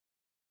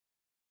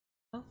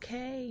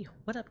Okay,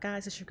 what up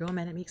guys, it's your girl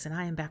ManicMeeks and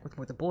I am back with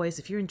more of The Boys.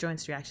 If you're enjoying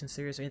this reaction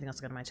series or anything else,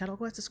 go to my channel,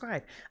 go ahead and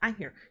subscribe. I'm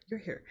here, you're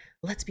here,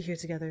 let's be here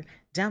together.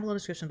 Down below the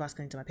description box,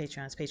 link to my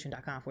Patreon, it's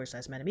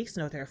patreon.com/ManicMeeks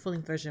to know there are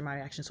full-length versions of my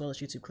reactions as well as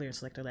YouTube clear and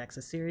select early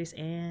access series.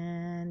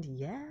 And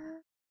yeah,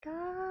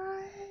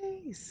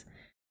 guys,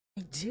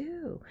 I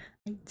do.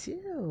 And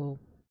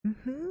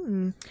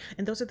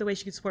those are the ways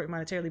you can support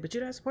monetarily, but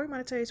you don't have to support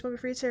monetarily, support me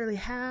free.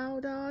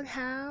 How, dog?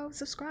 How?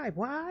 Subscribe.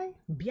 Why?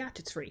 Biatch,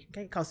 it's free.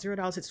 Okay, it costs $0.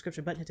 Hit the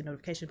subscription button, hit the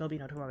notification bell, be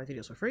notified of my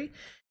videos for free.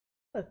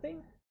 A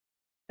thing?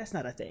 That's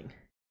not a thing.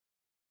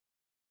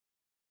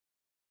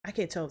 I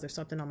can't tell if there's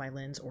something on my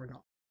lens or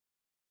not.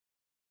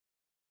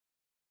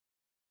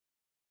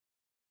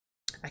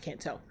 I can't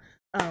tell.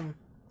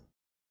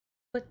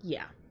 But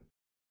yeah.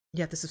 You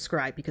have to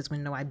subscribe because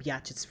when you know I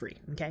biatch, it's free.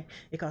 Okay,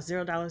 it costs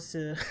 $0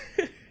 to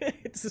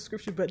hit the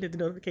subscription button, hit the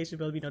notification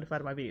bell to be notified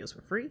of my videos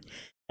for free.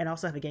 And I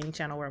also have a gaming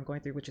channel where I'm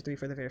going through Witcher 3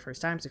 for the very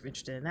first time. So if you're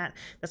interested in that,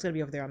 that's going to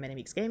be over there on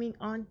ManicMeeks Gaming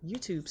on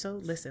YouTube. So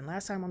listen,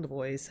 last time on The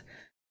Boys,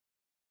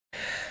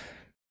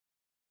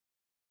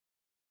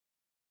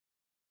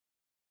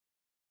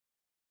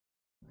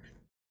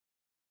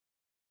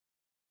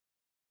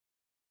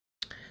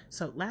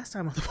 The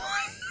Boys.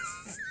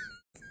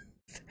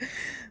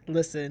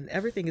 Listen,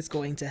 everything is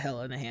going to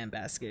hell in a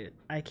handbasket.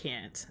 I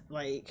can't.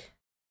 Like,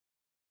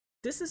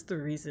 this is the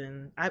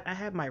reason I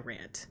have my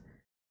rant.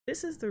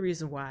 This is the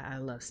reason why I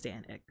love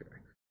Stan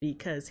Edgar,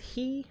 because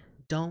he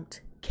don't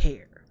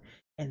care.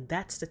 And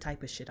that's the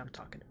type of shit I'm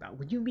talking about.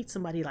 When you meet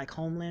somebody like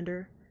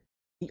Homelander,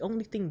 the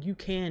only thing you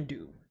can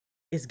do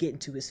is get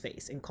into his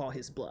face and call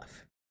his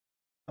bluff.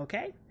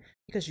 Okay?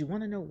 Because you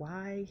want to know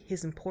why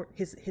his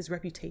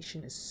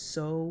reputation is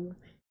so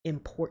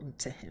important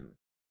to him.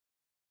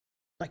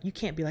 Like, you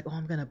can't be like, oh,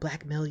 I'm gonna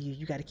blackmail you,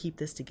 you got to keep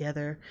this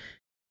together.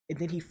 And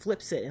then he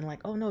flips it and like,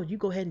 oh no, you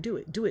go ahead and do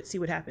it, see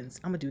what happens.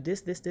 I'm gonna do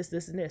this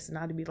and this. And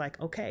I'd be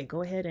like, okay,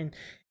 go ahead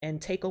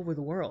and take over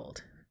the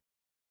world.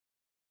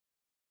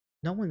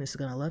 No one is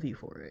gonna love you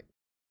for it.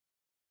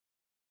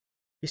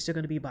 You're still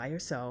gonna be by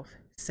yourself,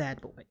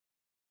 sad boy.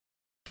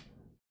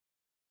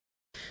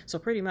 So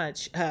pretty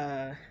much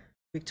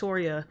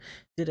Victoria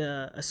did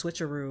a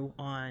switcheroo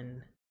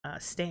on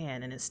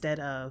Stan, and instead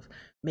of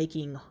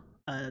making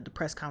the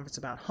press conference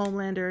about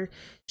Homelander,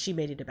 she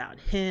made it about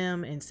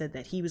him and said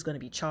that he was going to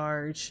be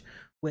charged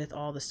with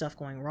all the stuff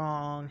going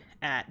wrong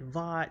at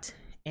Vought,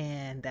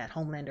 and that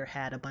Homelander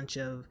had a bunch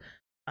of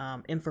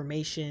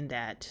information,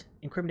 that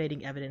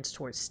incriminating evidence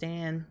towards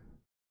Stan.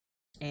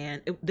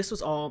 And this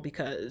was all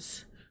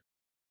because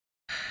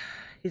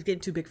he's getting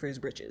too big for his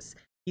britches.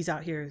 He's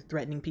out here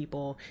threatening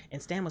people,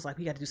 and Stan was like,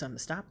 we got to do something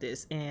to stop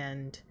this.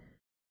 And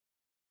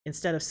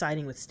instead of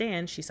siding with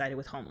Stan, she sided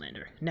with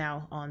Homelander.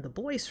 Now, on the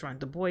boys' front,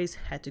 the boys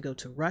had to go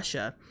to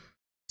Russia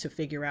to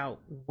figure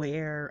out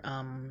where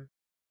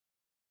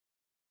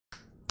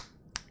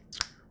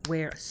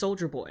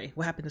Soldier Boy,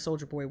 what happened to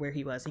Soldier Boy, where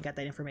he was. He got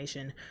that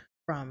information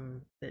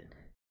from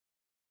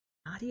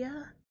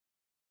Nadia?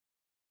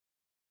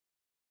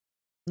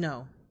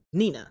 No,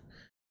 Nina.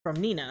 From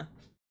Nina.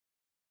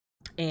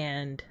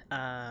 And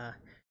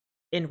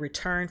in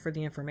return for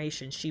the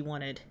information, she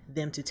wanted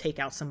them to take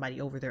out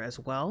somebody over there as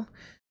well.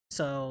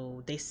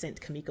 So they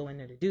sent Kimiko in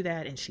there to do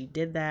that, and she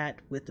did that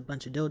with a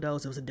bunch of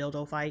dildos. It was a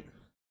dildo fight.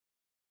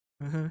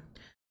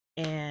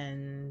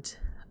 And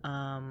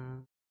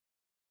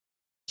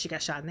she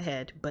got shot in the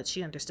head, but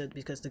she understood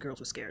because the girls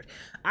were scared.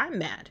 I'm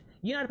mad.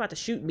 You're not about to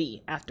shoot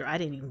me after I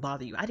didn't even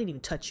bother you. I didn't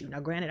even touch you.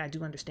 Now, granted, I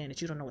do understand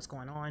that you don't know what's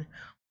going on,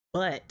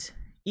 but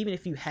even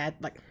if you had,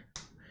 like,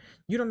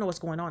 you don't know what's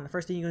going on, the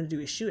first thing you're going to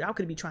do is shoot. I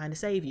could be trying to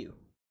save you.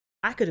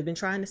 I could have been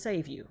trying to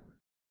save you,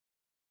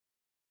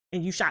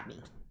 and you shot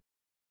me.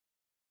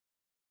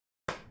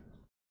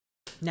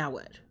 Now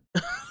what?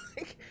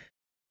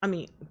 I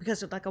mean,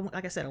 because like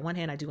I said, on one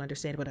hand I do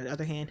understand, but on the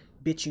other hand,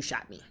 bitch, you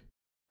shot me.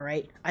 All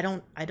right? I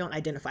don't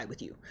identify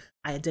with you.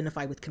 I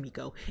identify with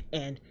Kimiko,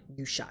 and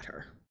you shot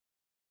her.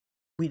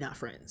 We not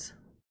friends.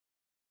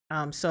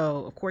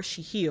 So of course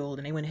she healed,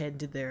 and they went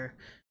ahead and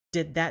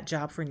did that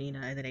job for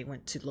Nina, and then they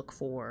went to look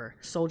for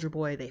Soldier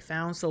Boy. They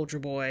found Soldier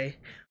Boy,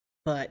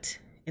 but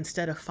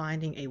instead of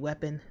finding a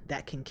weapon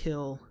that can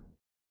kill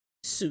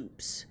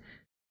Soups,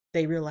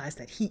 they realized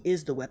that he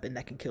is the weapon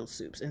that can kill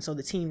Soups. And so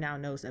the team now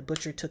knows that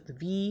Butcher took the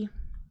V,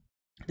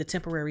 the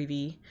temporary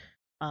V,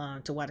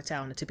 to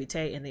Watatao and the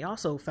Tipite, and they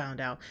also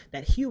found out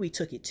that Hughie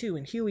took it too,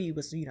 and Hughie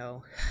was, you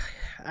know,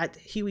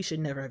 Hughie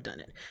should never have done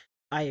it.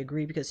 I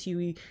agree, because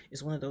Hughie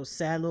is one of those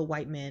sad little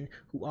white men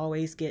who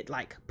always get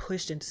like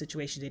pushed into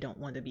situations they don't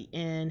want to be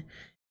in.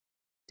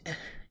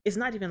 It's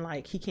not even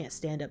like he can't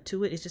stand up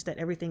to it. It's just that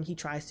everything he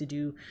tries to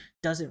do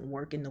doesn't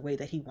work in the way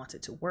that he wants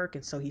it to work.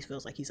 And so he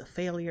feels like he's a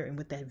failure. And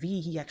with that V,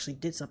 he actually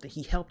did something.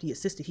 He helped, he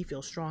assisted, he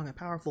feels strong and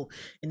powerful.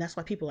 And that's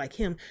why people like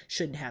him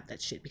shouldn't have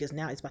that shit, because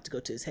now it's about to go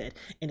to his head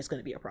and it's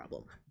going to be a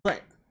problem.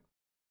 But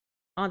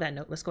on that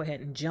note, let's go ahead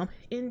and jump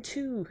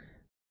into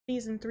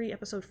season 3,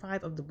 episode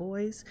 5 of The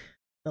Boys.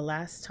 The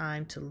last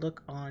time to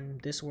look on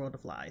this world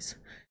of lies.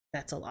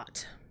 That's a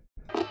lot.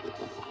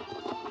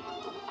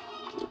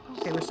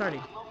 Okay, we're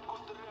starting.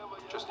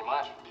 Что,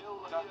 снимаешь?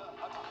 Да.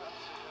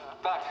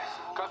 Так,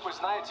 как вы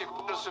знаете,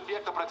 кожа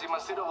субъекта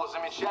продемонстрировала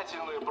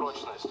замечательную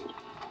прочность.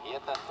 И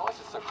это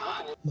относится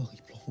к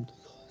внутреннему...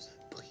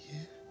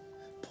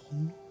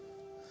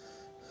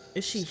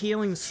 Is she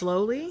healing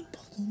slowly?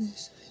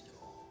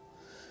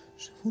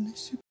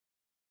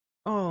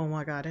 Oh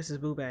my god, that's his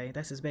boobay.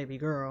 That's his baby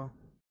girl.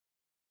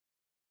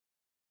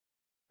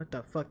 What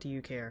the fuck do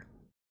you care?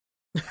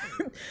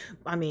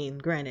 I mean,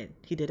 granted,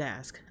 he did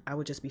ask. I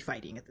would just be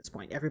fighting at this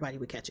point. Everybody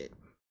would catch it.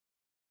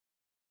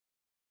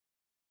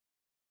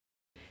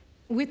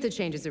 With the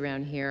changes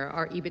around here,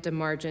 our EBITDA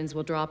margins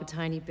will drop a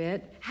tiny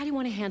bit. How do you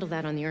want to handle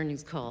that on the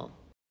earnings call?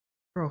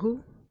 Girl,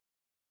 who?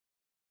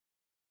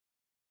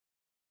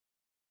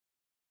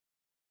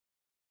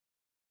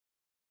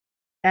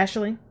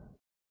 Ashley?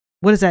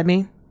 What does that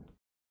mean?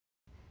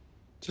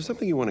 Is there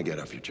something you want to get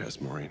off your chest,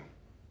 Maureen?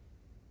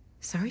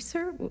 Sorry,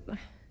 sir?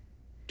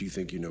 Do you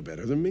think you know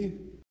better than me?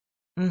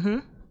 Mm-hmm.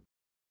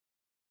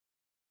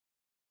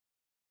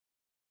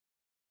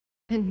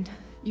 And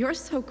you're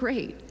so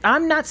great.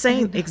 I'm not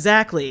saying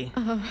exactly.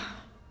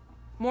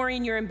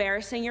 Maureen, you're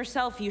embarrassing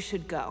yourself. You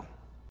should go.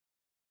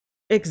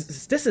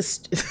 This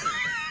is...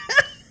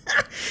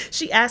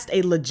 She asked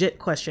a legit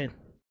question.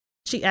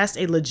 She asked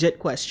a legit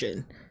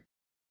question.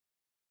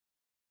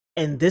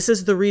 And this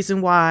is the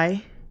reason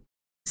why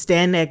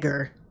Stan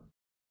Edgar.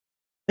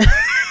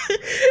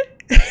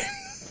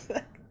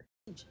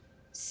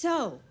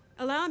 So,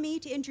 allow me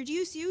to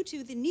introduce you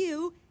to the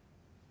new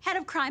head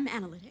of crime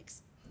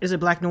analytics. Is it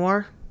Black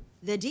Noir?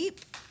 The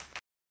Deep.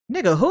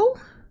 Nigga, who?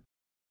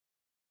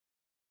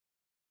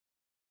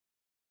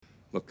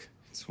 Look,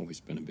 it's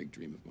always been a big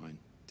dream of mine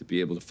to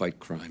be able to fight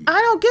crime.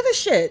 I don't give a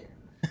shit.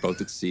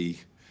 Both at sea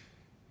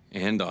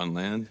and on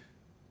land.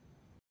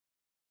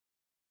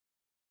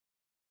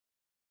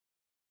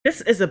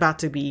 This is about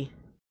to be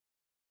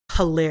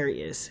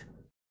hilarious.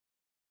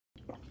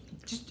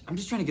 I'm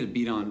just trying to get a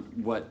beat on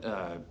what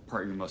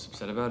part you're most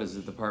upset about. Is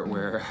it the part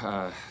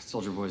where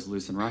Soldier Boy's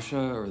loose in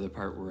Russia, or the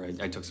part where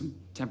I took some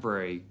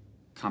temporary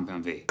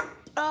compound V?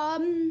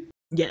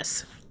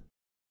 Yes.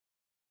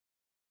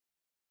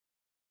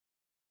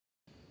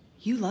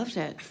 You loved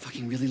it. I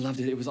fucking really loved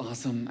it. It was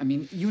awesome. I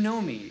mean, you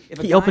know me. If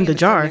a He guy opened in the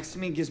car jar. next to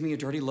me gives me a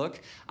dirty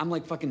look, I'm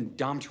like fucking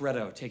Dom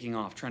Toretto taking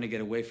off, trying to get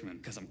away from him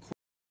because I'm cool.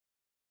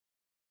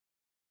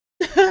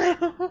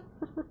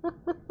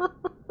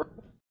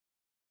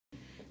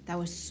 That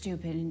was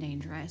stupid and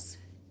dangerous.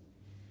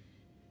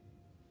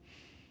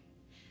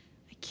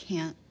 I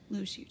can't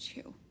lose you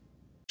two.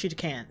 She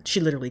can't. She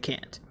literally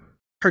can't.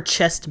 Her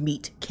chest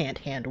meat can't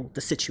handle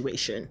the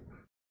situation.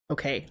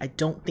 Okay? I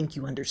don't think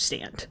you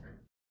understand.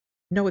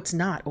 No, it's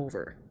not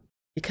over.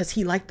 Because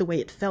he liked the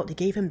way it felt. It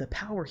gave him the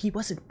power. He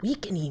wasn't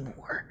weak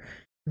anymore.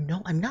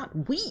 No, I'm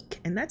not weak.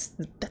 And that's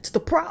the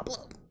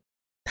problem.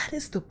 That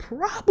is the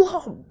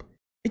problem.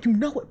 And you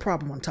know what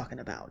problem I'm talking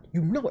about.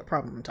 You know what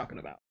problem I'm talking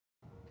about.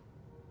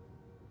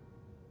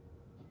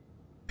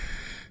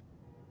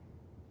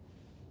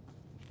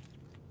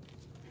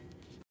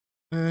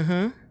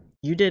 Mm-hmm.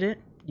 You did it.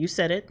 You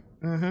said it.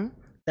 Mm-hmm.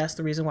 That's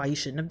the reason why you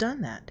shouldn't have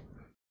done that.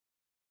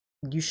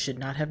 You should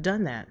not have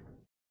done that.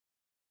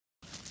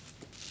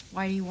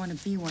 Why do you want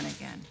to be one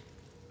again?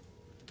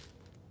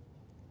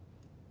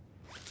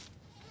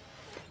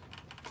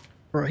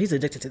 Bro, he's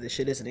addicted to this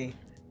shit, isn't he?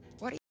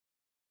 What?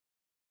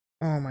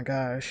 Oh my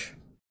gosh.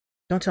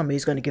 Don't tell me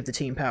he's going to give the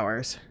team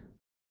powers.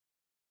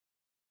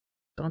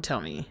 Don't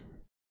tell me.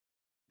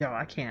 Yo,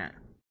 I can't.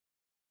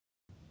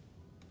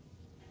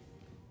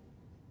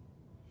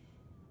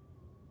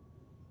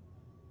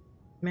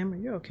 Ma'am, are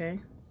you okay?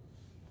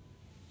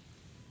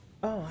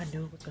 Oh, I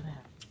knew it was gonna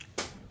happen.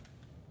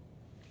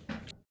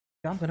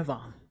 Yo, I'm gonna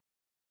vom.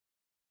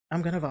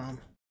 I'm gonna vom.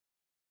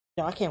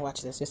 No, I can't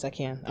watch this. Yes, I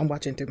can. I'm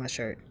watching through my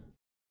shirt.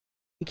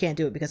 He can't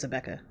do it because of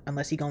Becca,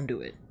 unless he gonna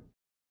do it.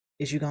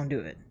 Is you gonna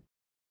do it?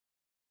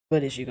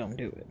 But is you gonna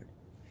do it?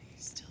 You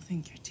still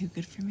think you're too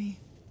good for me?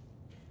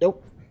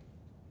 Nope.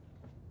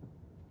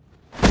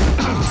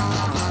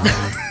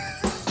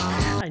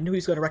 I knew he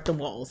was gonna wreck them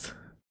walls.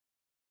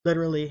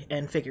 Literally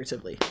and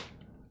figuratively.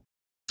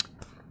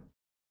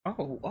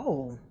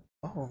 Oh,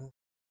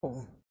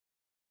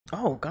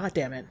 god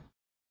damn it.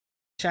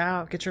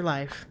 Child, get your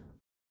life.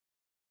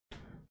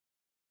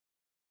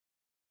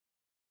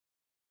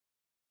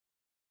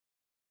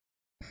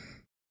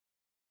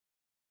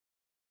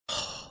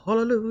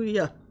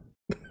 Hallelujah.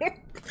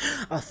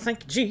 Oh,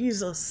 thank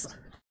Jesus.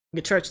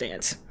 Good church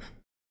dance.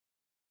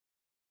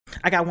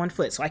 I got one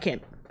foot, so I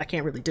can't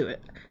really do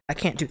it. I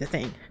can't do the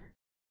thing.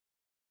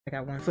 I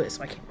got one foot,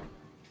 so I can't.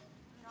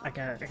 I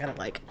gotta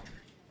like.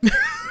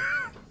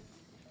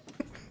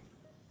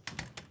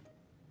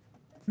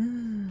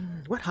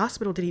 What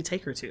hospital did he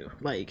take her to?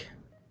 Like,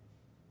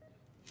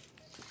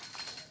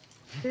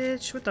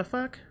 bitch, what the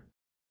fuck?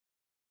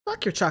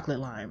 Fuck your chocolate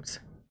limes.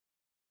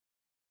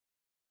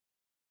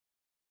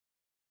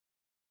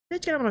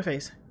 Bitch, get out of my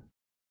face.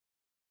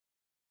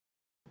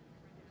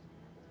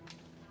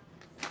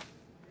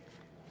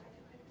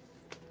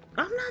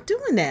 I'm not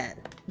doing that.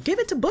 Give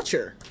it to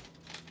Butcher.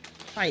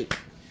 Like,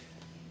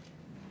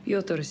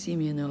 Piotr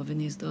Simeonov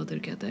and his daughter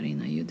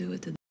Katarina, you do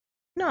it today.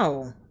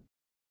 No.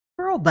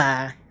 Girl,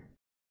 bye.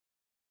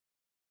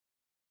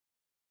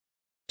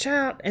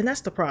 Child, and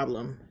that's the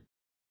problem.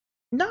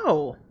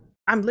 No,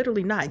 I'm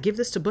literally not. Give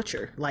this to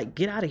Butcher. Like,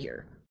 get out of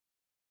here.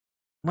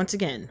 Once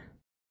again,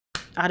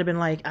 I'd have been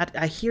like,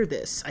 I hear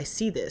this. I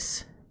see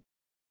this.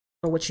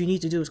 But what you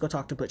need to do is go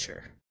talk to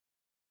Butcher.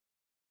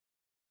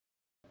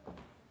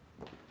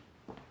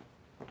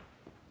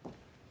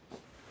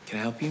 Can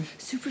I help you?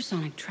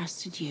 Supersonic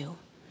trusted you,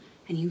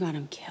 and you got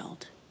him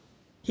killed.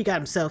 He got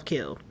himself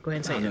killed. Go ahead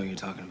and say it. I know what you're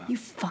talking about. You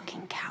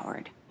fucking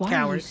coward. Why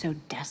Coward. are you so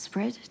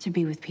desperate to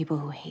be with people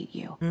who hate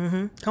you?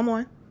 Mm-hmm. Come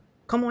on.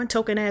 Come on,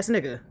 token ass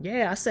nigga.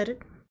 Yeah, I said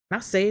it.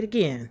 I'll say it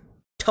again.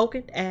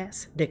 Token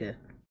ass nigga.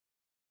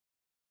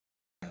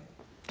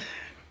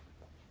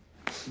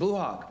 Blue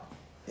Hawk,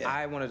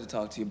 I wanted to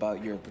talk to you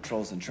about your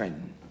patrols in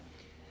Trenton.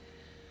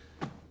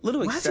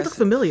 Little Why does he excessive. look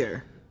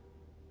familiar?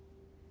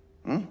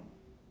 Hmm?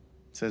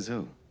 Says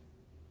who?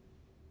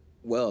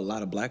 Well, a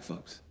lot of black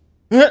folks.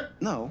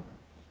 No.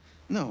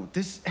 No,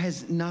 this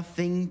has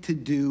nothing to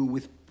do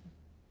with...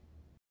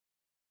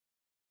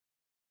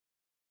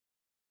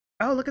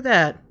 Oh, look at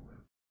that.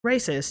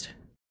 Racist.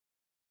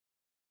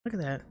 Look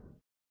at that.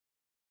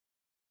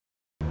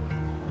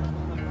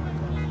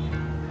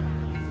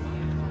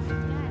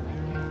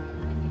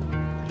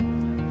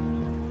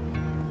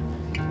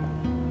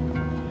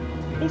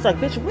 He's like,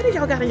 bitch, what do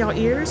y'all got in y'all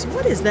ears?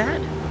 What is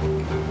that?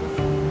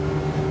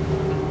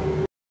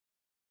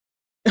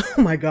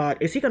 Oh my god,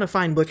 is he gonna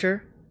find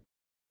Butcher?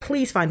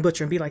 Please find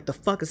Butcher and be like, the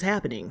fuck is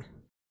happening?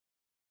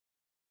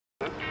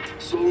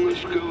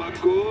 Солнышко в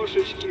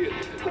окошечке,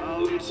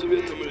 алым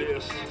цветом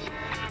лес.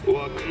 У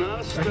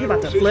окна Are he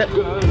about to flip?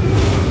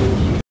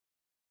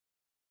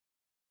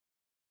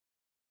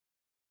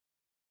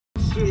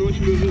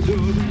 сыночка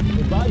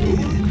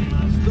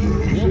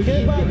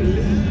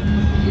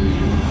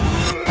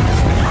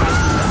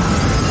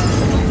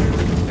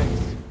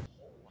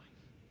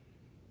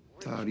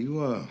Todd,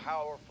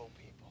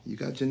 you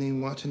got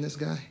Janine watching this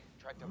guy?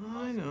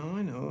 I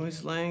know.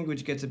 His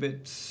language gets a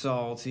bit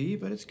salty,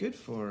 but it's good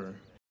for her.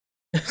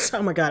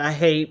 Oh my god, I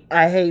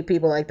hate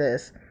people like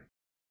this.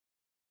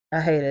 I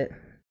hate it.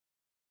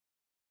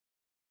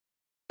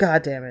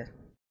 God damn it.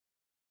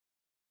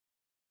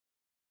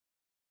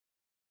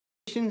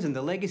 And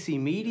the legacy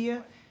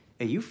media.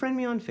 Hey, you friend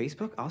me on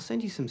Facebook? I'll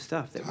send you some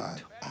stuff that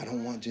Todd, I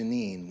don't want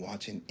Janine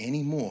watching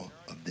any more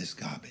of this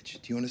garbage.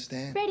 Do you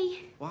understand?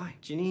 Ready? Why?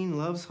 Janine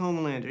loves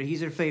Homelander.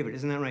 He's her favorite.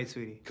 Isn't that right,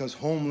 sweetie? Because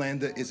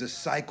Homelander is a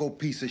psycho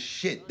piece of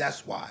shit.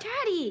 That's why.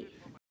 Daddy!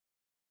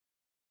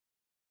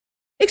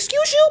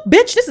 Excuse you?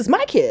 Bitch, this is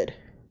my kid.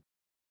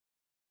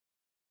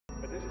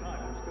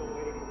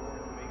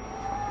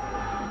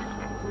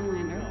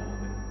 Homelander,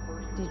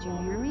 did you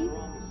hear me?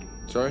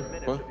 Sorry?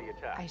 What?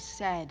 I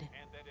said,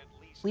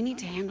 we need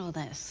to handle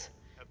this.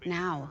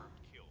 Now.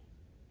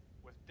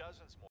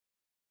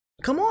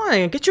 Come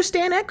on, get your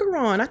Stan Edgar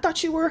on. I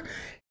thought you were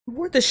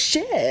the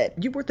shit.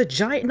 You were the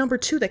giant number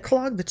 2 that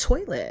clogged the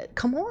toilet.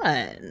 Come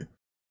on.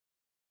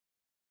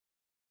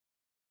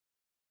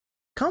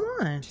 Come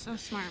on. So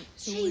smart.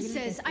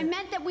 Jesus, I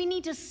meant that we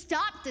need to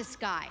stop this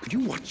guy. Could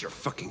you watch your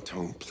fucking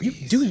tone,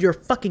 please? You do your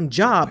fucking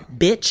job,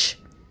 bitch.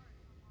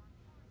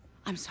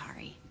 I'm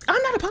sorry.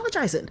 I'm not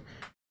apologizing.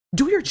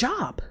 Do your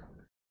job.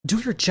 Do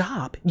your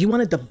job. You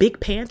wanted the big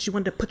pants? You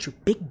wanted to put your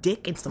big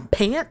dick in some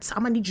pants?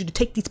 I'm gonna need you to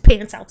take these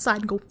pants outside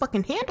and go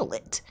fucking handle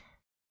it.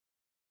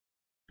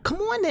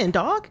 Come on then,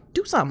 dog.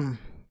 Do something.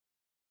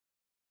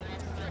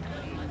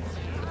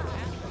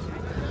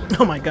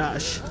 Oh my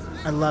gosh.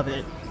 I love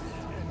it.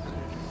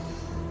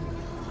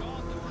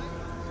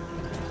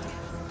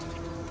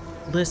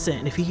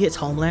 Listen, if he hits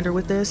Homelander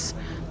with this,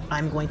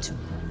 I'm going to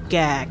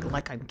gag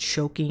like I'm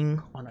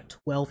choking on a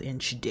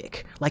 12-inch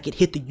dick. Like it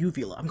hit the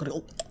uvula. I'm gonna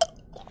go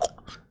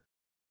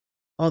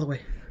all the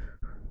way.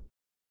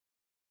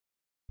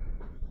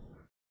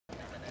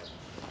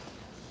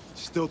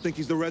 Still think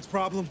he's the Reds'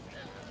 problem?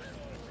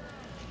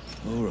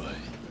 All right.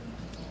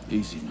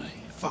 Easy, mate.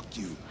 Fuck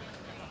you.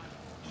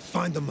 I'll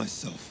find them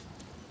myself.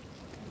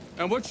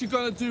 And what you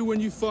gonna do when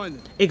you find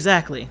him?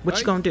 Exactly. What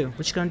you gonna do?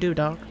 What you gonna do,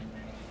 dog?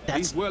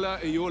 He's well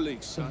out of your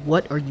league, son.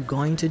 What are you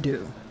going to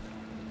do?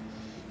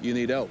 You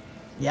need help.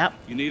 Yep.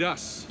 You need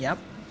us. Yep.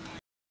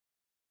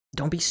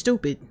 Don't be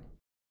stupid.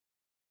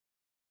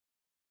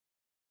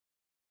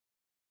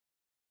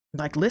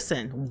 Like,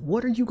 listen,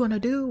 what are you gonna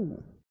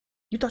do?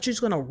 You thought you was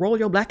gonna roll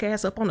your black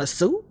ass up on a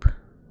soup?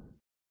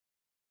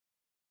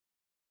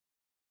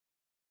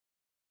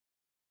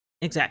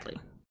 Exactly.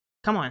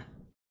 Come on.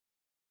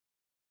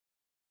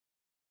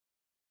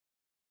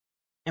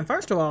 And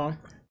first of all,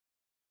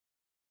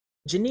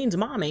 Janine's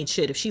mom ain't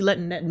shit if she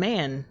letting that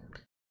man.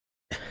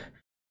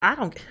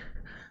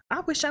 I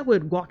wish I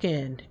would walk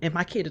in and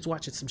my kid is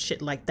watching some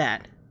shit like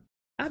that.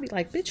 I'd be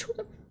like, bitch, who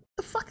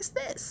the fuck is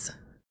this?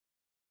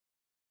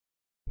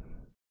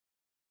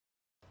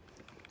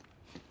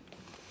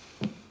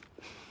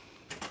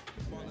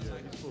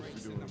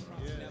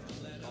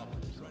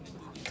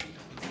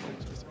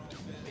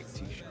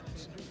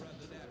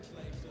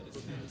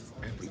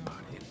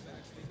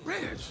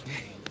 Reg,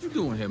 what you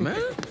doing here,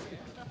 man?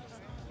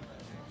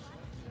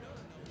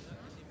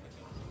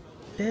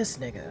 This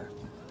nigga.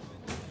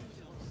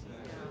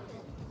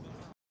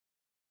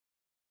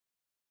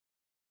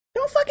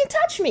 Don't fucking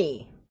touch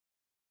me.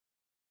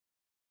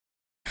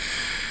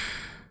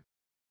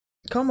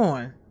 Come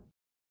on.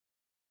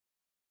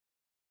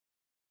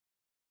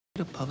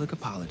 A public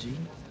apology.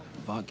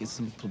 Vought gets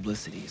some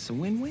publicity. It's a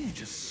win-win.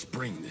 Just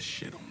spring this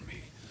shit on me.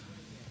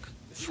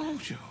 What's wrong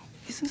with you?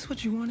 Isn't this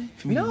what you wanted?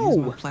 For me No. to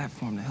use my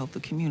platform to help the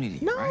community.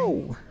 No.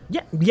 Right?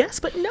 Yeah. Yes,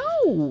 but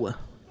no.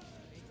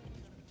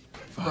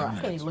 5 Bro, I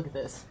minutes. can't even look at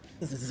this.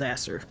 This is a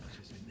disaster.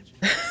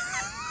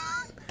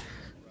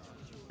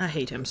 I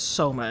hate him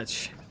so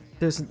much.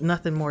 There's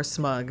nothing more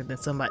smug than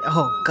somebody.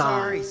 Oh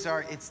God.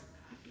 Sorry. It's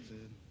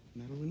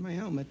metal in my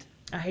helmet.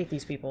 I hate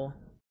these people.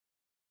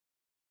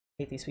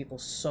 I hate these people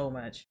so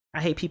much.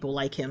 I hate people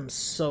like him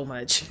so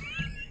much.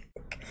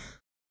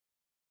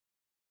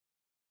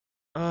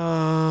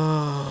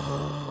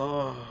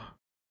 Oh.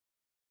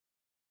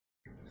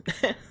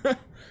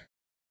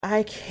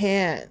 I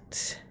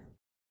can't.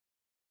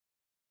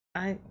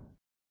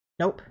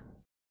 Nope.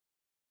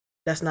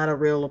 That's not a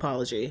real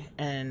apology.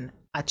 And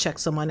I checked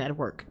someone at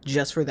work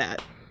just for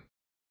that.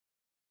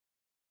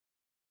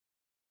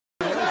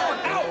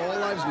 All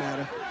lives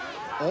matter.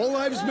 All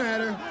lives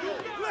matter.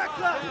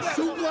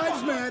 Soup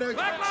lives matter.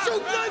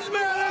 Soup lives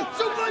matter.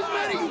 Soup lives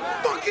matter. You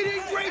fucking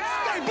ingrate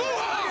state.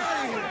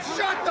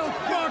 Shut the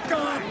fuck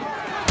up.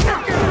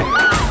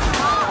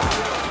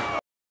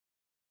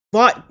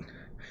 Vought.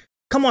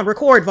 Come on,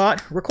 record,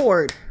 Vought.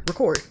 Record.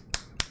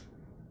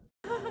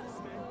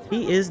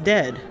 He is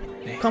dead.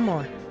 Come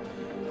on.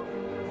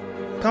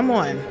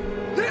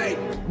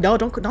 No,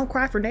 don't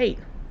cry for Nate.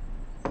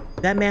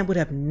 That man would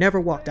have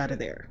never walked out of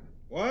there.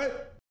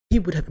 What? He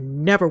would have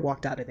never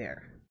walked out of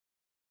there.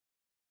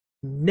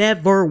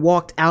 Never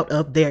walked out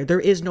of there. There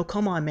is no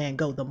come on, man,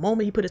 go. The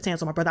moment he put his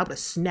hands on my brother, I would have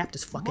snapped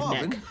his fucking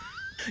neck.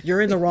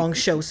 You're in the wrong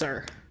show,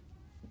 sir.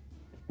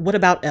 What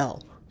about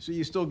L? So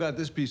you still got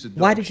this piece of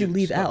dog Why did you shit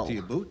leave stuck L? to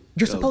your boot?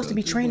 You're supposed to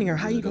be training her.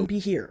 How are you gonna be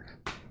here?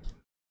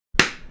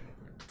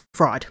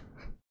 Fraud.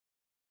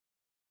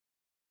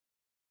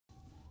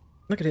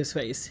 Look at his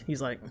face.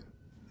 He's like,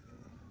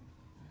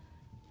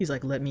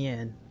 let me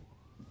in.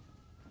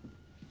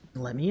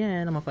 Let me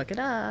in. I'm gonna fuck it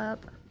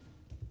up.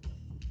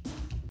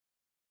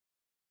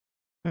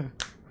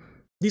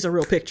 These are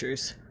real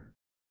pictures.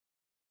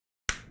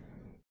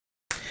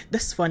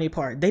 That's the funny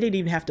part. They didn't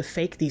even have to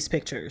fake these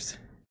pictures.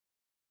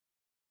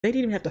 They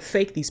didn't even have to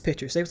fake these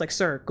pictures. They was like,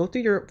 sir, go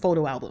through your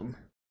photo album.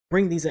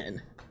 Bring these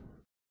in.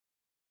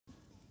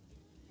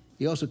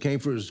 He also came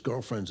for his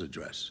girlfriend's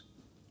address.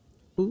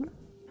 Who?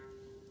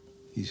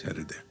 He's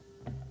headed there.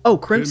 Oh,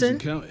 Crimson?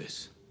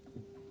 Countess.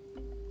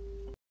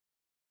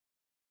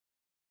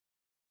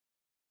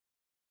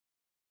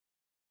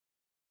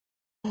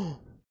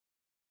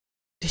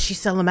 Did she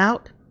sell him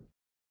out?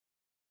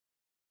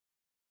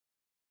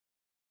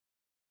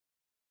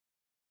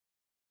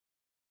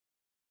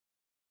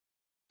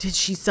 Did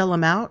she sell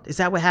him out? Is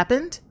that what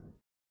happened?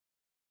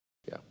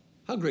 Yeah.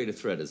 How great a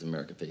threat is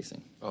America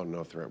facing? Oh,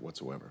 no threat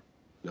whatsoever.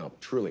 No,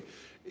 truly.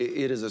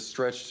 It is a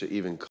stretch to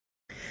even...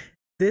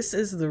 This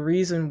is the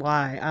reason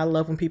why I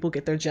love when people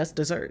get their just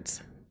desserts.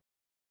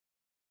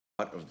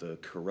 Of the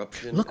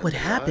corruption. Look what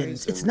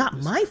happens. It's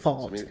not my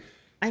fault.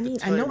 I mean,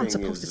 I know I'm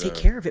supposed to take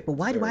care of it, but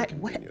why do I...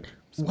 What?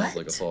 Smells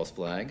like a false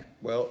flag.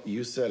 Well,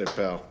 you said it,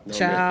 pal. No,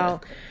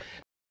 Child,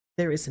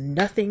 there is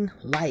nothing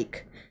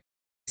like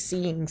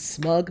seeing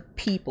smug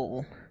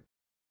people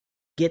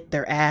get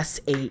their ass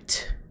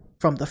ate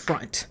from the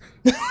front.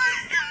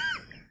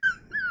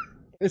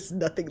 There's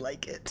nothing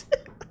like it.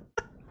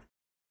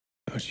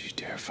 Don't you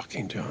dare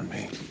fucking John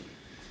me.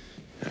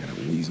 I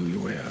gotta weasel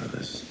your way out of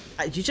this.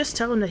 You just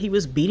tell him that he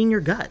was beating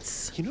your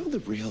guts. You know the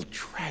real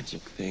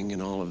tragic thing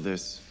in all of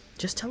this?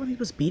 Just tell him he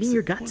was beating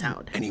your guts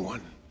out.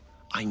 Anyone.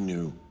 I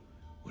knew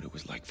what it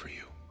was like for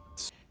you.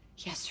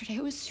 Yesterday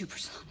it was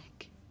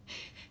supersonic.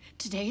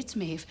 Today it's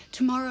Maeve.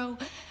 Tomorrow,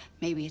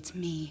 maybe it's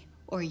me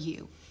or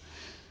you.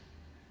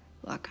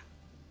 Look,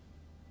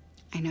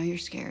 I know you're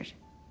scared.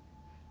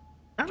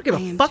 I don't give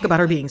a fuck about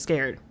her being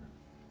scared.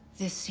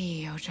 This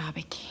CEO job,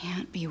 it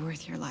can't be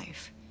worth your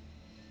life.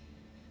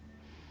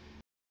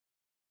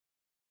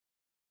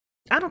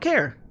 I don't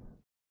care.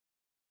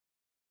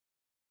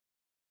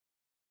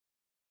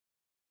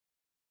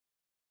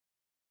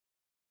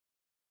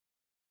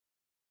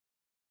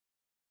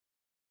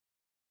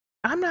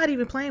 I'm not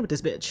even playing with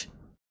this bitch.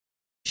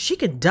 She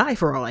could die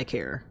for all I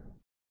care.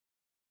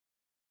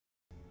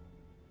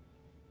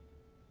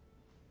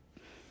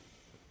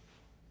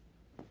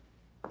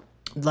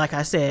 Like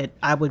I said,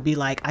 I would be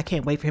like, I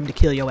can't wait for him to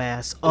kill your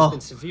ass. There's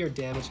been severe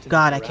damage to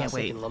God, the I can't thoracic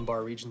wait. and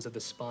lumbar regions of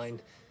the spine.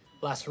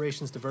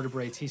 Lacerations to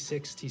vertebrae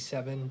T6,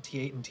 T7,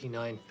 T8, and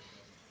T9.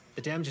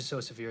 The damage is so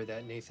severe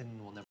that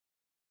Nathan will never...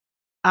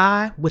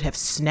 I would have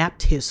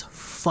snapped his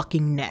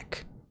fucking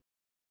neck.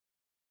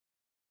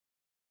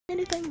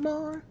 Anything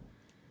more?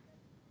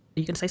 Are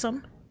you gonna say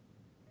something?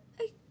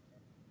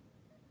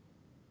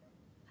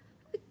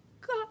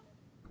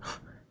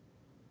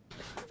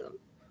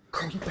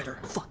 you better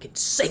fucking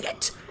sing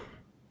it.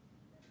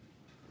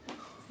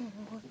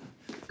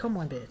 Come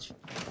on, bitch.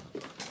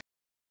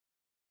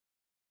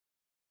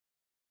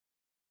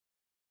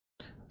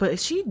 But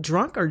is she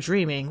drunk or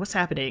dreaming? What's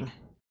happening?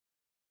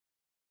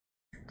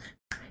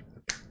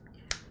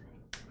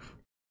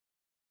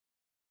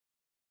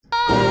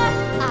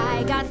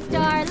 I got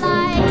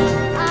starlight,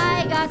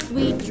 I got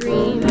sweet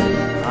dreams.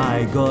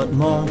 I got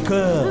mon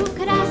cœur. Who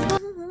could ask for?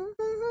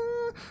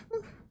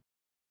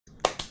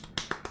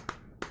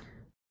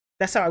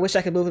 That's how I wish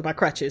I could move with my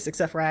crutches,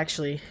 except for I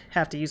actually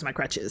have to use my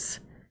crutches.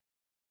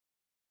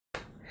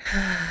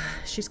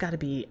 She's got to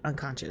be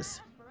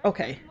unconscious.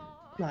 Okay,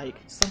 like,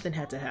 something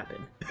had to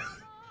happen.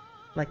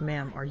 Like,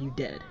 ma'am, are you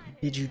dead?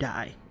 Did you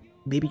die?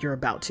 Maybe you're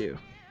about to.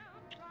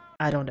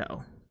 I don't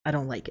know. I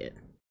don't like it.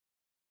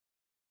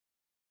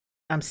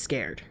 I'm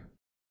scared.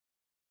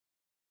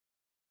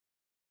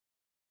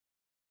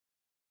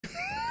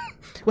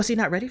 Was he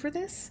not ready for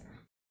this?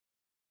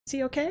 Is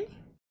he okay?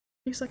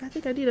 He's like, I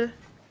think I need a...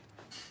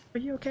 Are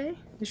you okay?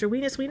 Is your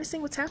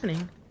weenusing? What's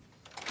happening?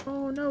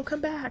 Oh no,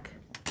 come back.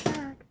 Come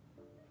back.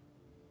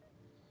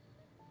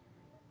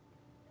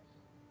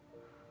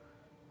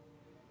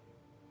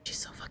 She's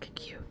so fucking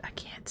cute. I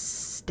can't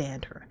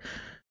stand her.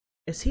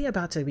 Is he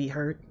about to be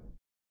hurt?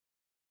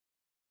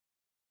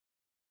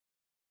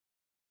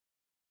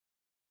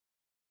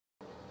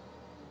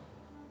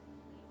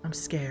 I'm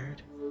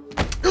scared.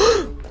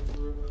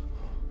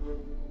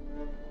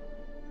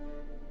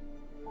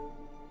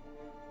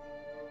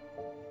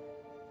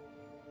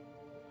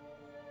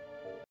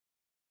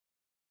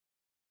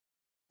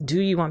 Do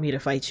you want me to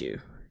fight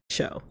you?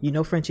 Show. You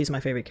know Frenchie's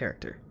my favorite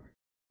character.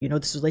 You know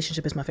this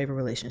relationship is my favorite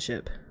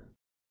relationship.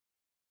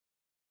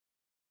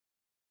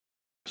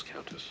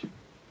 Countess.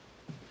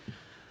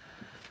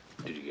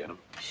 Did you get them?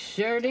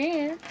 Sure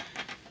did.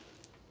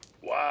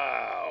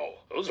 Wow,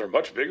 those are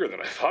much bigger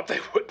than I thought they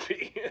would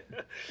be.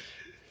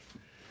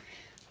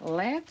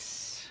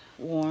 Let's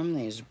warm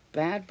these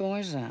bad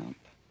boys up,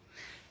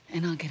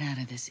 and I'll get out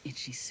of this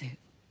itchy suit.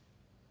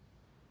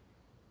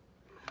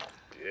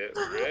 Get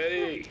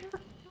ready.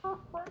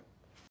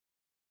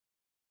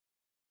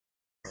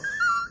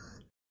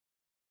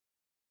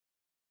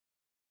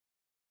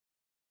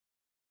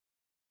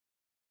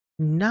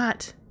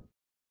 Not.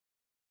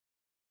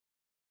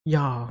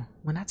 Y'all,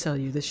 when I tell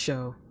you this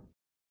show.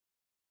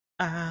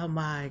 Oh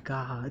my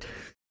god.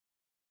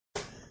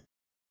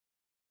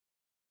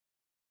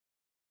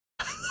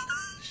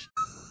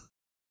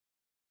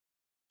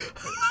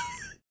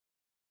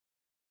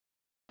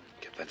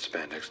 Get that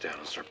spandex down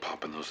and start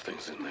popping those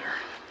things in there.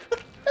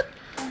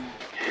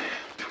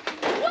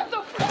 What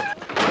the fuck?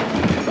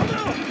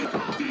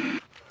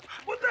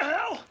 What the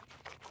hell?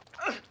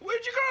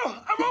 Where'd you go?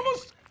 I'm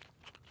almost...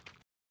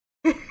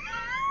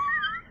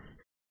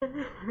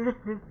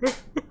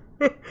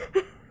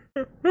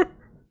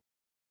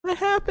 What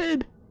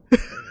happened?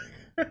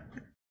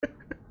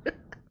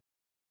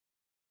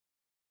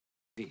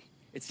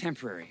 It's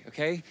temporary,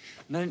 okay? I'm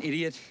not an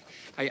idiot.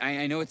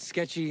 I know it's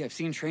sketchy. I've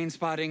seen Train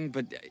Spotting,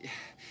 but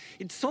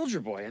it's Soldier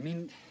Boy. I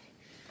mean,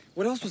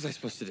 what else was I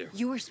supposed to do?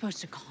 You were supposed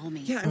to call me.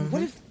 Yeah, and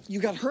what if you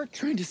got hurt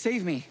trying to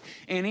save me,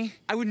 Annie?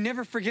 I would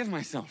never forgive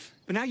myself.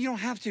 But now you don't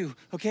have to,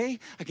 okay?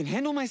 I can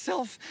handle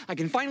myself. I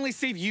can finally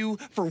save you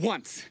for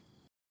once.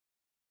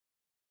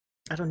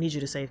 I don't need you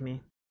to save me.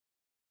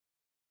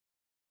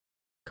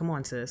 Come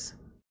on, sis.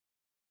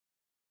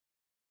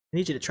 I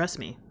need you to trust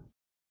me.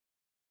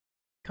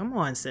 Come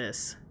on,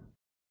 sis.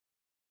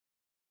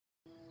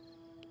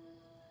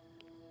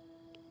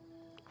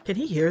 Can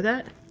he hear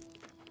that?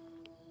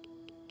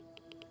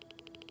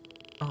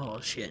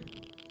 Oh, shit.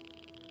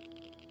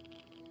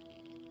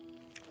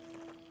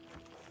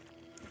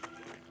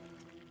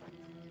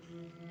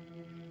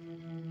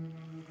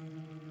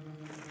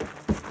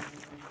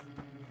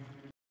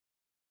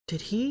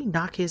 Did he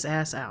knock his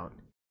ass out?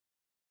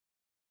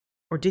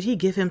 Or did he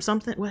give him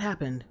something? What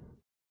happened?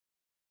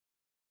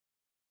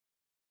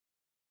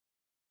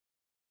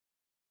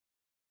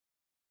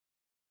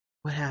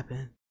 What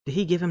happened? Did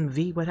he give him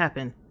V? What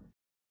happened?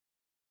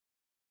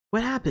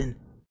 What happened?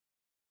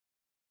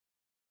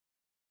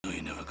 I know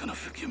you're never gonna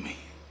forgive me.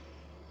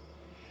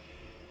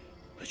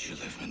 But you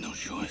left me no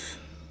choice.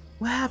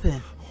 What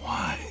happened?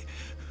 Why?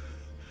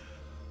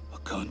 I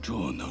can't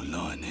draw no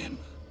line in.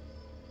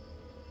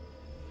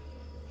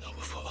 Not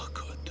before I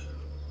could.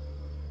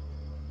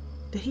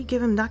 Did he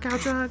give him knockout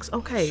drugs?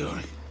 Okay.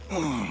 Sorry.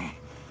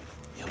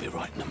 You'll be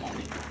right in the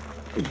morning.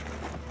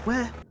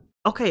 What?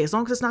 Okay, as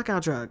long as it's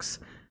knockout drugs.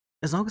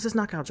 As long as it's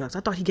knockout drugs.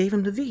 I thought he gave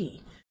him the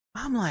V.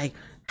 I'm like,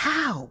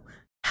 how?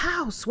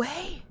 How,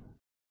 Sway?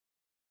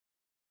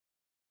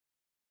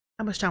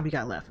 How much time we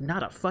got left?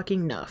 Not a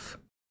fucking enough.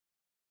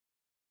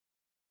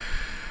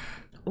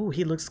 Oh,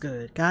 he looks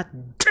good. God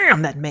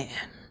damn that man.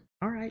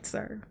 All right,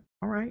 sir.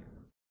 All right.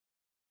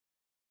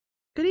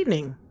 Good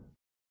evening.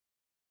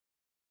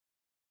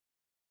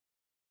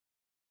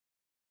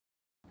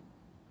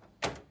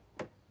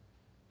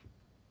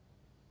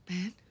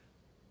 Ben?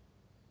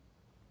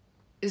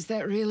 Is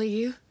that really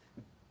you?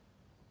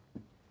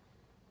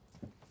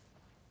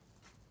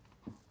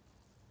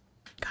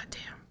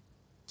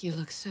 You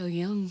look so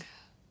young.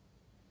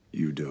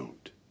 You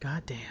don't.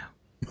 Goddamn.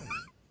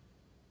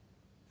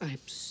 I'm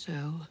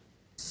so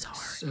sorry.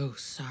 So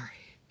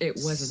sorry. It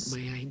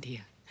wasn't my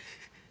idea.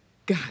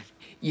 God,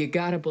 you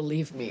gotta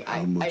believe me.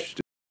 How much?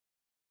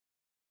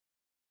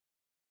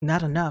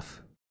 Not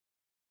enough.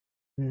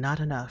 Not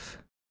enough.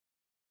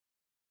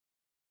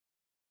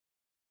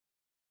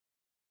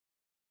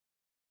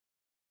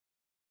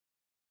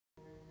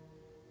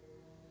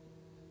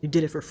 You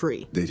did it for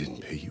free. They didn't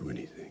pay you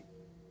anything.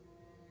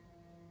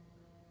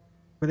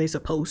 Were they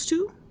supposed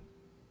to?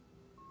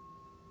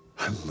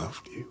 I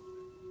loved you.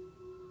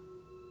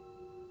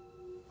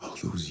 All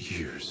those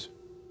years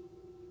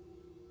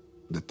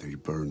that they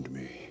burned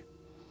me.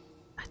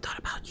 I thought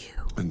about you.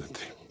 And that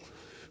they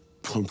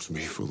pumped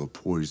me full of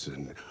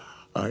poison.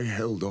 I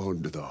held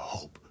on to the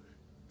hope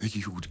that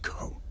you would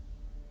come.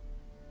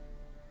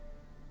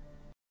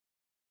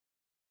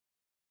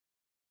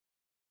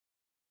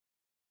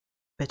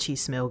 Bet she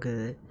smell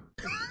good.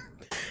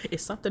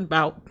 It's something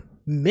about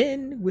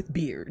men with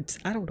beards.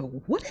 I don't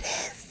know what it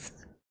is.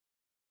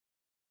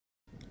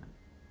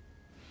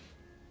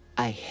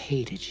 I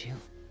hated you.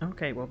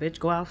 Okay, well, bitch,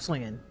 go out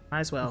swinging.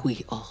 Might as well.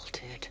 We all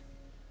did.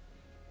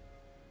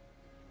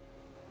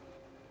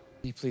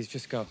 Please,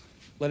 just go.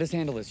 Let us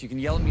handle this. You can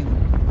yell at me.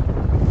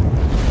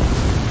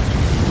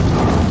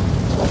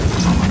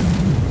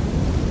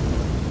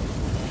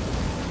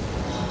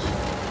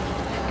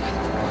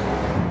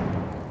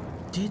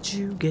 Did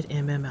you get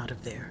MM out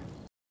of there?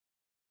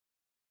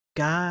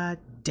 God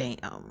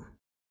damn.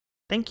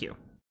 Thank you.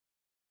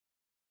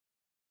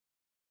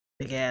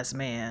 Big ass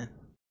man.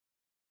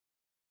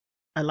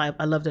 I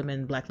loved him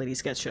in Black Lady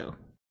Sketch Show.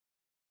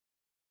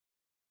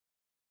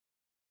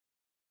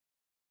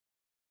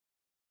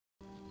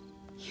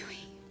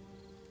 Hughie,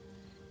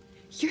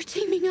 you're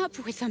teaming up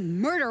with a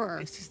murderer.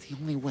 This is the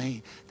only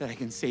way that I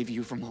can save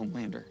you from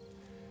Homelander.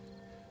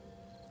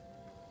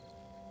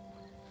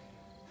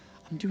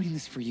 I'm doing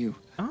this for you.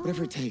 Oh,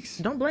 whatever it takes.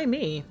 Don't blame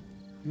me.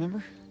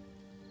 Remember?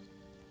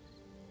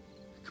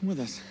 Come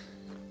with us.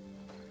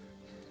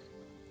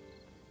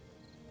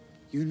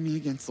 You and me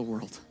against the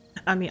world.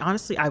 I mean,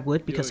 honestly, I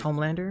would, because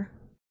Homelander.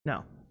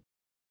 No.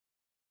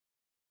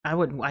 I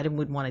wouldn't want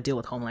to deal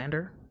with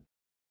Homelander.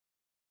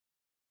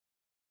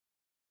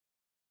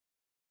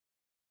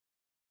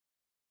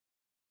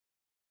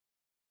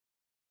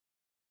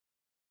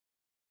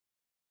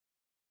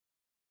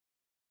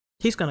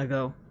 He's gonna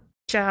go.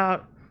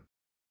 Ciao.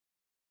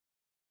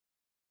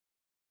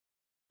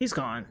 He's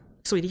gone.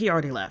 Sweetie, he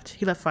already left.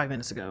 He left 5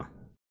 minutes ago.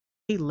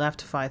 He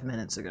left 5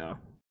 minutes ago.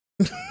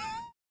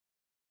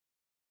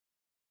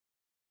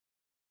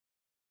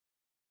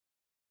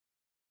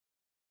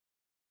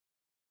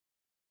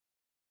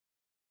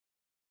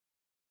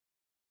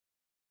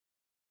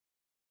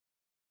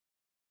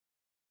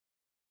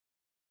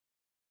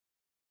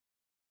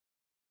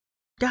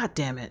 God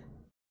damn it.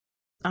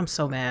 I'm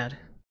so mad.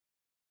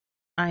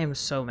 I am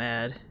so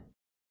mad.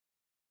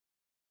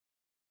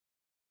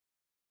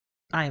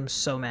 I am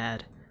so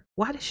mad.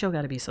 Why does show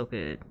gotta be so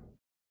good?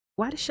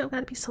 Why does show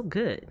gotta be so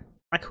good?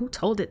 Like, who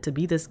told it to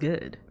be this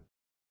good?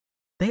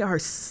 They are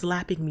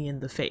slapping me in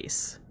the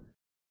face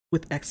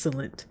with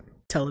excellent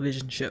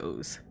television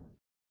shows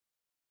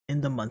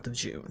in the month of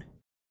June.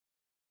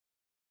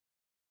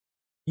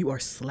 You are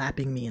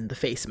slapping me in the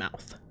face,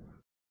 mouth.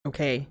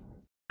 Okay?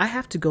 I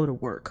have to go to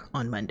work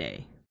on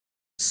Monday,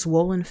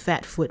 swollen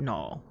fat foot and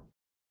all,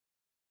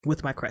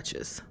 with my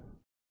crutches.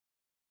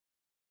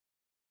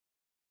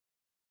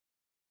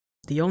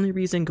 The only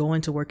reason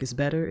going to work is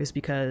better is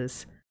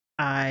because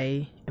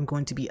I am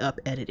going to be up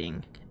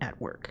editing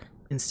at work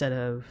instead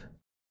of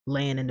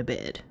laying in the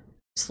bed,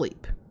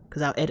 sleep.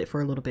 Because I'll edit for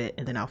a little bit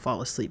and then I'll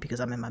fall asleep because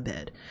I'm in my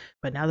bed.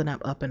 But now that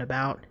I'm up and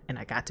about, and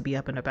I got to be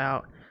up and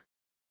about,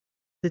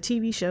 the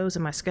TV shows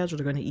and my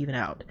schedule are going to even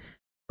out.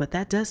 But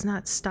that does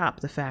not stop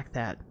the fact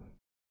that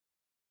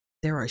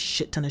there are a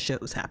shit ton of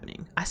shows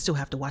happening. I still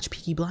have to watch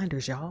Peaky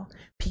Blinders, y'all.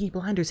 Peaky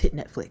Blinders hit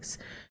Netflix.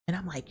 And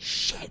I'm like,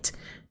 shit.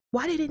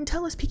 Why they didn't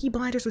tell us Peaky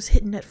Blinders was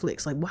hitting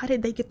Netflix? Like, why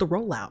did they get the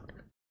rollout?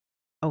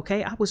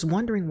 Okay, I was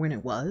wondering when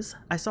it was.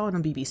 I saw it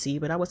on BBC,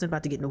 but I wasn't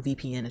about to get no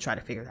VPN and try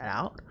to figure that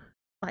out.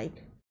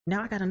 Like,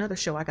 now I got another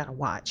show I gotta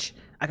watch.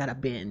 I gotta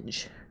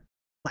binge.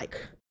 Like,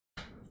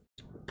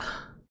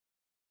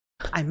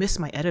 I miss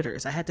my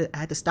editors. I had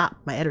to stop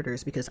my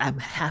editors because I'm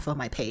half of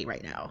my pay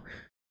right now.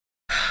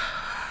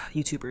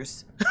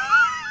 YouTubers.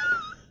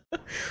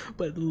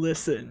 But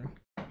listen,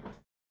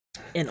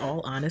 in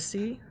all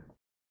honesty,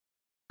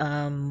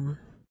 I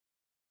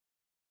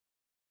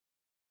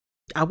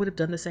would have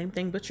done the same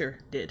thing Butcher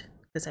did,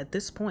 because at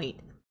this point,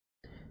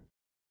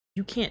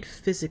 you can't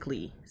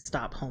physically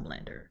stop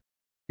Homelander.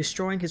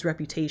 Destroying his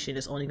reputation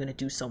is only going to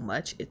do so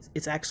much.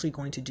 It's actually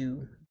going to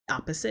do the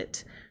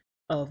opposite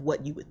of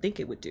what you would think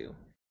it would do.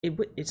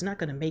 It's not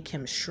going to make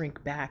him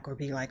shrink back or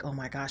be like, oh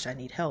my gosh, I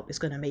need help. It's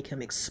going to make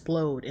him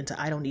explode into,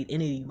 I don't need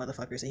any of you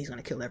motherfuckers, and he's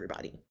going to kill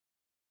everybody.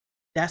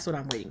 That's what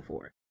I'm waiting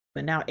for.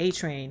 But now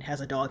A-Train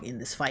has a dog in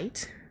this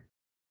fight.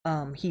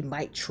 he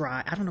might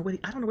try. I don't know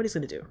what he's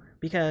gonna do,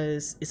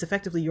 because it's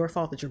effectively your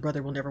fault that your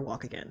brother will never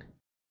walk again.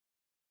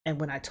 And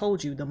when I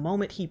told you, the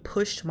moment he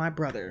pushed my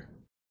brother,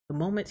 the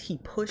moment he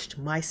pushed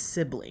my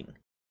sibling,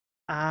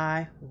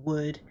 I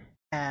would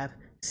have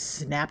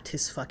snapped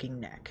his fucking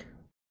neck.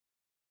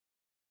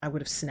 I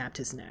would have snapped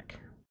his neck.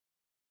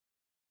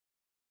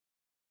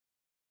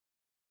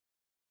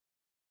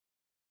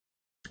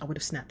 I would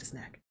have snapped his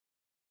neck.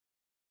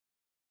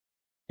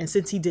 And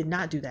since he did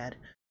not do that,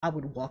 I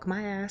would walk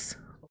my ass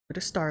over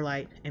to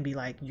Starlight and be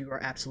like, you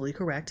are absolutely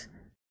correct.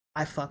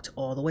 I fucked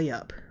all the way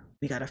up.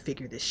 We gotta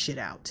figure this shit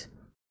out.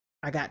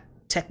 I got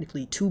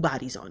technically 2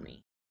 bodies on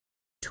me.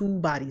 2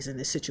 bodies in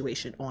this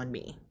situation on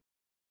me.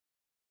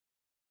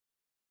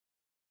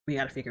 We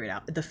gotta figure it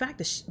out. The fact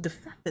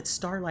that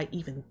Starlight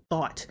even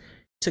thought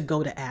to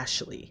go to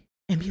Ashley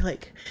and be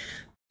like,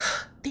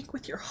 think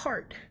with your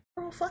heart.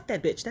 Bro, fuck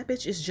that bitch. That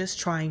bitch is just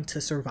trying to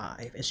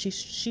survive. And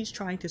she's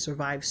trying to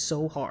survive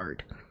so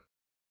hard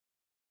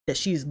that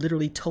she is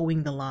literally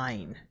towing the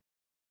line.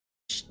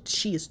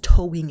 She is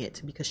towing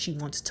it because she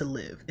wants to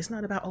live. It's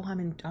not about, oh, I'm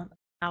in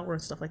power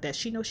and stuff like that.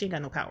 She knows she ain't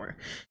got no power.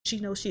 She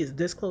knows she is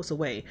this close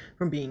away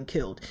from being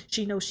killed.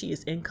 She knows she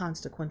is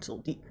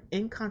inconsequential.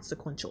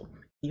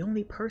 The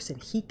only person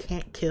he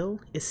can't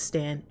kill is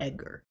Stan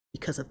Edgar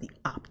because of the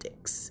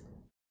optics.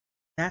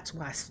 That's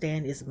why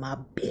Stan is my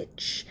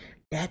bitch.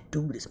 That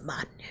dude is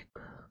my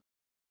nigga.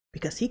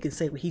 Because he can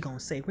say what he gonna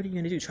say. What are you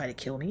gonna do? Try to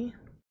kill me?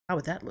 How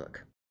would that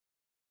look?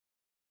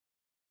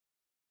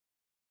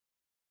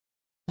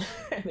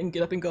 And then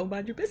get up and go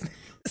mind your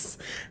business.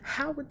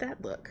 How would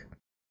that look?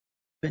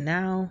 But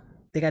now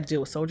they got to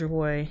deal with Soldier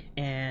Boy,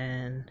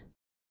 and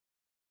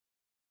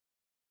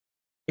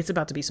it's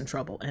about to be some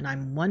trouble. And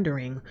I'm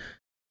wondering,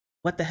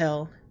 what the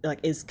hell, like,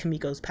 is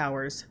Kimiko's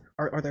powers,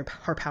 are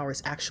her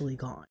powers actually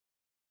gone?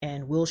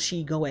 And will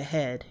she go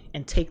ahead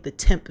and take the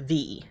temp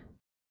V,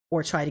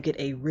 or try to get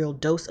a real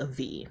dose of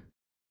V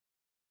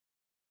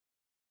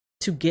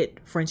to get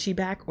Frenchie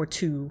back, or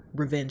to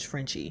revenge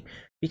Frenchie?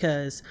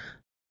 Because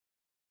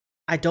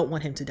I don't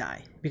want him to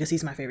die, because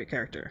he's my favorite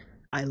character.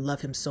 I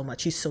love him so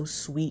much. He's so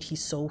sweet.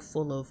 He's so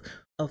full of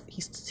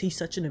he's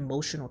such an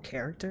emotional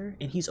character,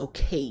 and he's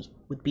okay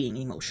with being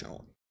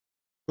emotional.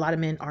 A lot of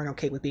men aren't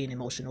okay with being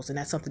emotional, and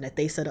that's something that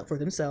they set up for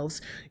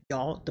themselves.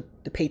 Y'all,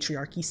 the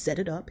patriarchy set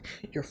it up.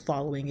 You're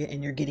following it,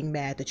 and you're getting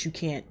mad that you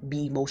can't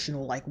be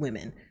emotional like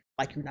women.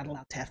 Like, you're not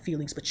allowed to have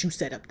feelings, but you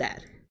set up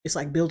that. It's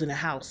like building a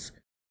house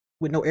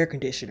with no air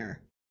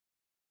conditioner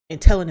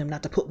and telling them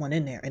not to put one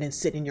in there, and then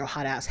sitting in your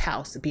hot ass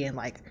house and being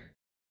like,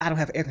 I don't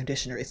have an air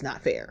conditioner, it's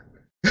not fair.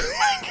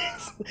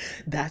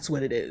 That's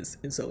what it is.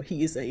 And so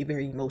he is a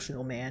very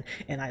emotional man,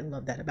 and I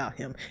love that about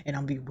him. And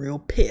I'm gonna be real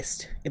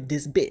pissed if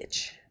this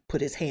bitch put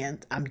his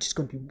hand. I'm just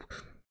gonna be,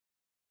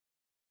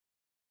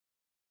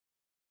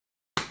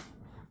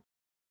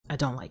 I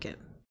don't like it,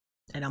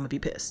 and I'm gonna be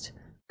pissed.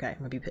 Okay, I'm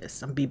gonna be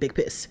pissed. I'm gonna be big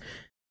pissed.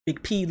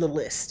 Big P little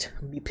list.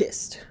 I'm gonna be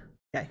pissed.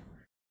 Okay.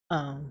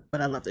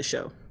 But I love the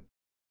show.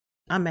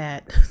 I'm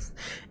mad.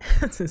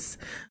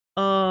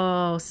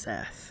 Oh,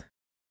 Seth.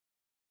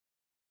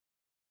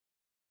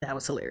 That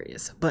was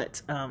hilarious.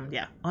 But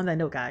yeah, on that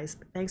note, guys,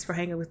 thanks for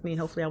hanging with me, and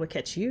hopefully I will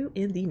catch you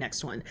in the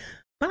next one.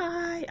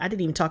 Bye. I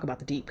didn't even talk about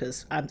the Deep,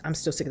 because I'm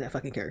still sick of that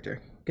fucking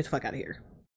character. Get the fuck out of here.